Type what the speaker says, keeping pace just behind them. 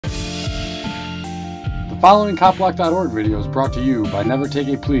following copblock.org video is brought to you by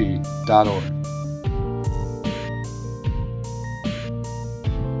nevertakeaplea.org.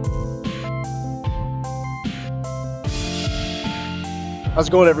 How's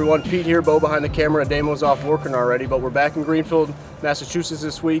it going, everyone? Pete here, Bo behind the camera. Ademo's off working already, but we're back in Greenfield, Massachusetts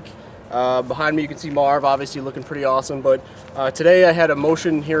this week. Behind me you can see Marv, obviously looking pretty awesome, but today I had a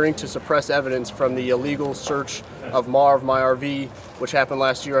motion hearing to suppress evidence from the illegal search of Marv, my RV, which happened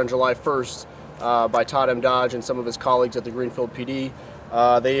last year on July 1st by Todd M and some of his colleagues at the Greenfield PD.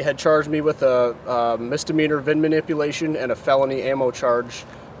 They had charged me with a misdemeanor VIN manipulation and a felony ammo charge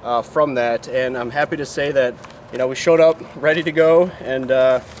from that, and I'm happy to say that we showed up ready to go, and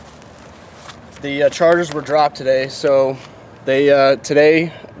the charges were dropped today. So today,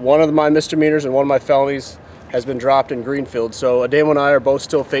 one of my misdemeanors and one of my felonies has been dropped in Greenfield. So Ademo and I are both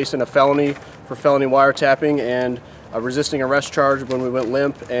still facing a felony for felony wiretapping and a resisting arrest charge when we went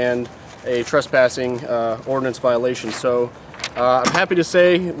limp and a trespassing ordinance violation. So I'm happy to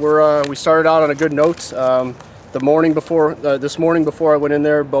say we started out on a good note. This morning before I went in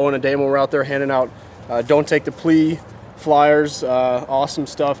there, Bo and Ademo were out there handing out Don't Take the Plea flyers. Awesome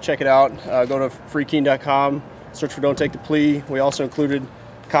stuff. Check it out. Go to freekeen.com, search for Don't Take the Plea. We also included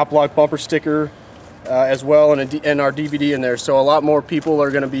Cop Block bumper sticker as well, and our DVD in there. So a lot more people are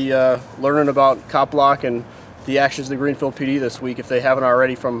going to be learning about Cop Block and the actions of the Greenfield PD this week, if they haven't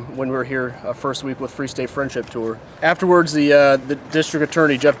already, from when we were here first week with Free State Friendship Tour. Afterwards, the district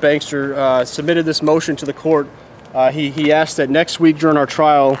attorney, Jeff Bengston, submitted this motion to the court. He asked that next week during our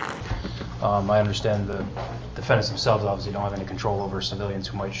trial, I understand the defendants themselves obviously don't have any control over civilians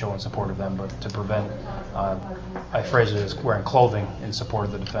who might show in support of them, but to prevent, I phrase it as wearing clothing in support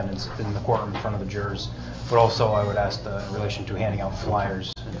of the defendants in the courtroom in front of the jurors. But also I would ask in relation to handing out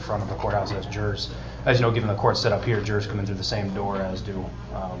flyers in front of the courthouse as jurors. As you know, given the court set up here, jurors come in through the same door as do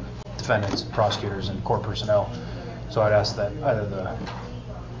defendants, prosecutors, and court personnel. So I'd ask that either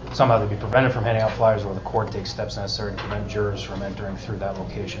somehow they'd be prevented from handing out flyers, or the court takes steps necessary to prevent jurors from entering through that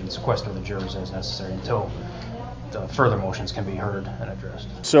location, sequester the jurors as necessary until the further motions can be heard and addressed.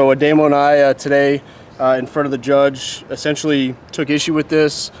 So Ademo and I today in front of the judge essentially took issue with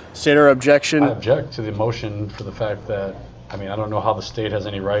this, stated our objection. I object to the motion for the fact that, I don't know how the state has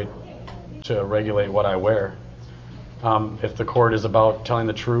any right to regulate what I wear. If the court is about telling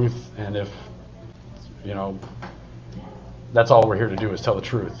the truth, and if, that's all we're here to do is tell the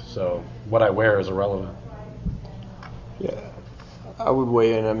truth. So what I wear is irrelevant. Yeah, I would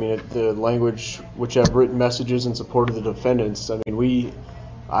weigh in. The language which have written messages in support of the defendants.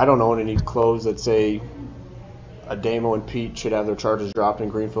 I don't own any clothes that say Ademo and Pete should have their charges dropped in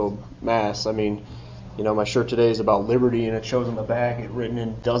Greenfield, Mass. My shirt today is about liberty, and it shows on the back, it written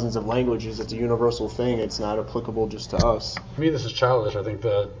in dozens of languages. It's a universal thing. It's not applicable just to us. To me, this is childish. I think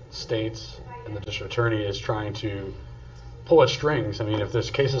the states and the district attorney is trying to pull at strings. If this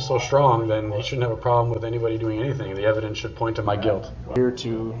case is so strong, then he shouldn't have a problem with anybody doing anything. The evidence should point to my guilt. We're here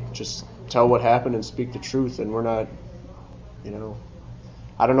to just tell what happened and speak the truth, and we're not,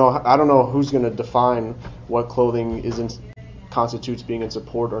 I don't know who's going to define what clothing constitutes being in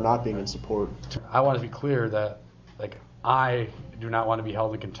support or not being in support. I want to be clear that, I do not want to be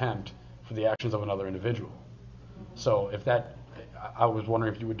held in contempt for the actions of another individual. So I was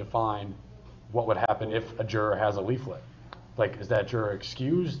wondering if you would define what would happen if a juror has a leaflet. Is that juror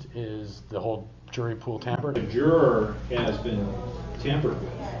excused? Is the whole jury pool tampered? If a juror has been tampered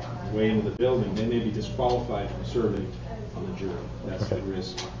with way into the building, they may be disqualified from serving on the jury. That's the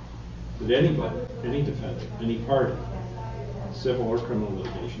risk. But anybody, any defendant, any party, civil or criminal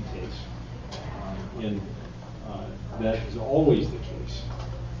litigation case, that is always the case,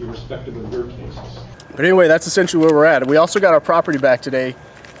 irrespective of your cases. But anyway, that's essentially where we're at. We also got our property back today,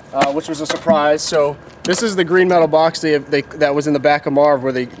 which was a surprise. So this is the green metal box that was in the back of Marv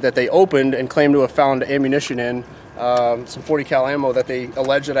that they opened and claimed to have found ammunition in, some 40 cal ammo that they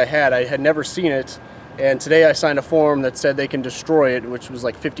alleged that I had. I had never seen it, and today I signed a form that said they can destroy it, which was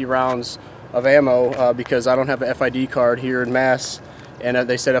 50 rounds of ammo because I don't have an FID card here in Mass. And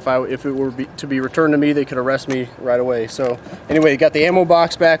they said if it were to be returned to me, they could arrest me right away. So anyway, got the ammo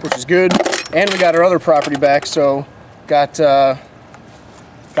box back, which is good, and we got our other property back. So got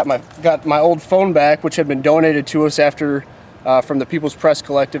my old phone back, which had been donated to us from the People's Press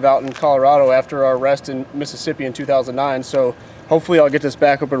Collective out in Colorado after our arrest in Mississippi in 2009. So hopefully I'll get this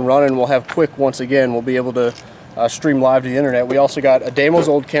back up and running. We'll have Quick once again. We'll be able to stream live to the internet. We also got Ademo's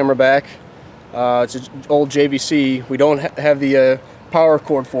old camera back. It's an old JVC. We don't have the power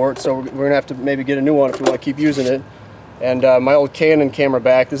cord for it, so we're going to have to maybe get a new one if we want to keep using it. And my old Canon camera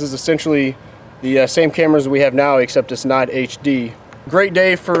back. This is essentially the same cameras we have now, except it's not HD. great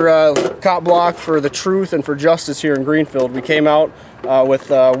day for Cop Block, for the truth and for justice here in Greenfield. We came out with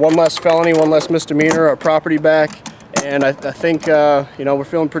one less felony, one less misdemeanor, our property back, and I think you know, we're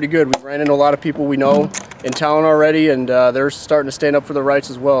feeling pretty good. We ran into a lot of people we know in town already, and they're starting to stand up for their rights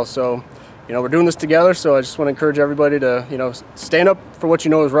as well. So, you know, we're doing this together, so I just want to encourage everybody to, you know, stand up for what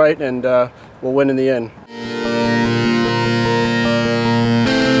you know is right, and we'll win in the end.